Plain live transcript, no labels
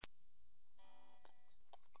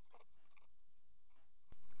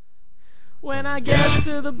When I get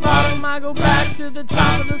to the bottom, I go back to the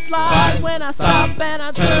top of the slide. When I stop and I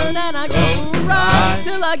turn and I go for a ride,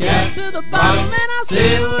 till I get to the bottom and I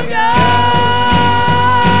see you again.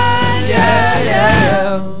 Yeah,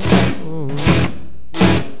 yeah.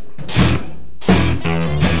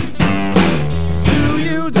 Do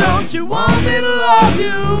you, don't you want me to love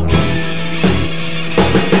you?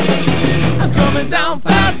 I'm coming down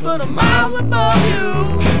fast, but I'm miles above you.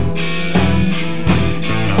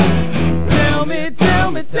 Tell me,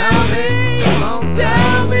 tell me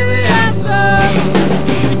the answer.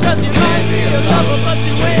 Because you might be a lover, but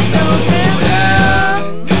you ain't no dancer.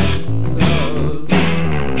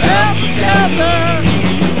 Helter, Skelter,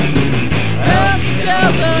 Helter,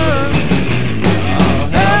 Skelter, oh,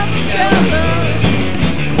 Helter, Skelter.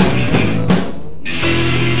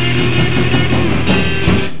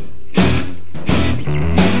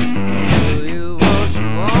 Do you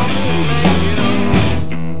want me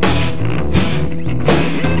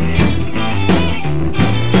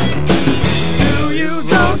to make you?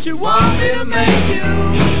 Don't you want me to make you?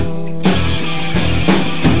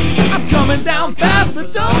 I'm coming down fast,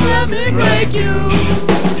 but don't let me break you.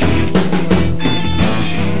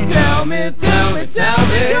 Tell me, tell me, tell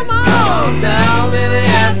me, come on, tell me the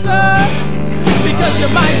answer. Because you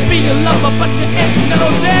might be a lover, but you ain't no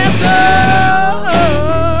dancer.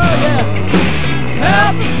 Yeah.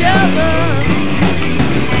 Helter, Skelter,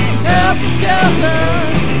 Helter, Skelter,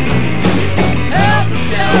 Helter,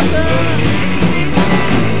 Skelter.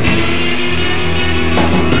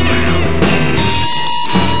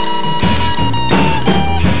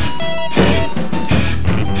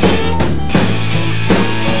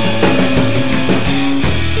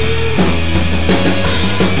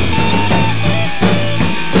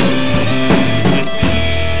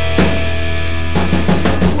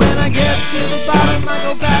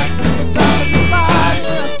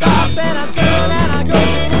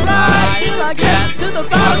 I get to the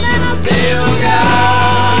bottom and I see you again.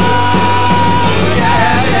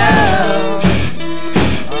 Yeah, yeah.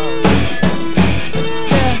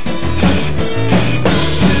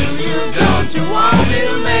 Do you, don't you want me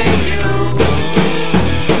to make you?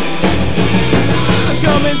 I'm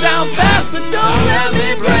coming down fast, but don't let me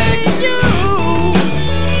break you.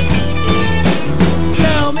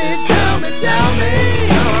 Tell me, tell me, tell me,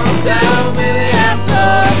 oh, tell me the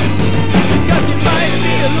answer. Because you might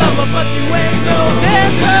be a lover, but you ain't no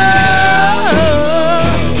dancer.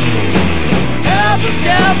 Helter,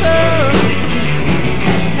 Skelter,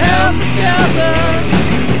 Helter, Skelter,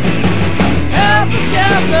 Helter,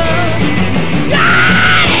 Skelter.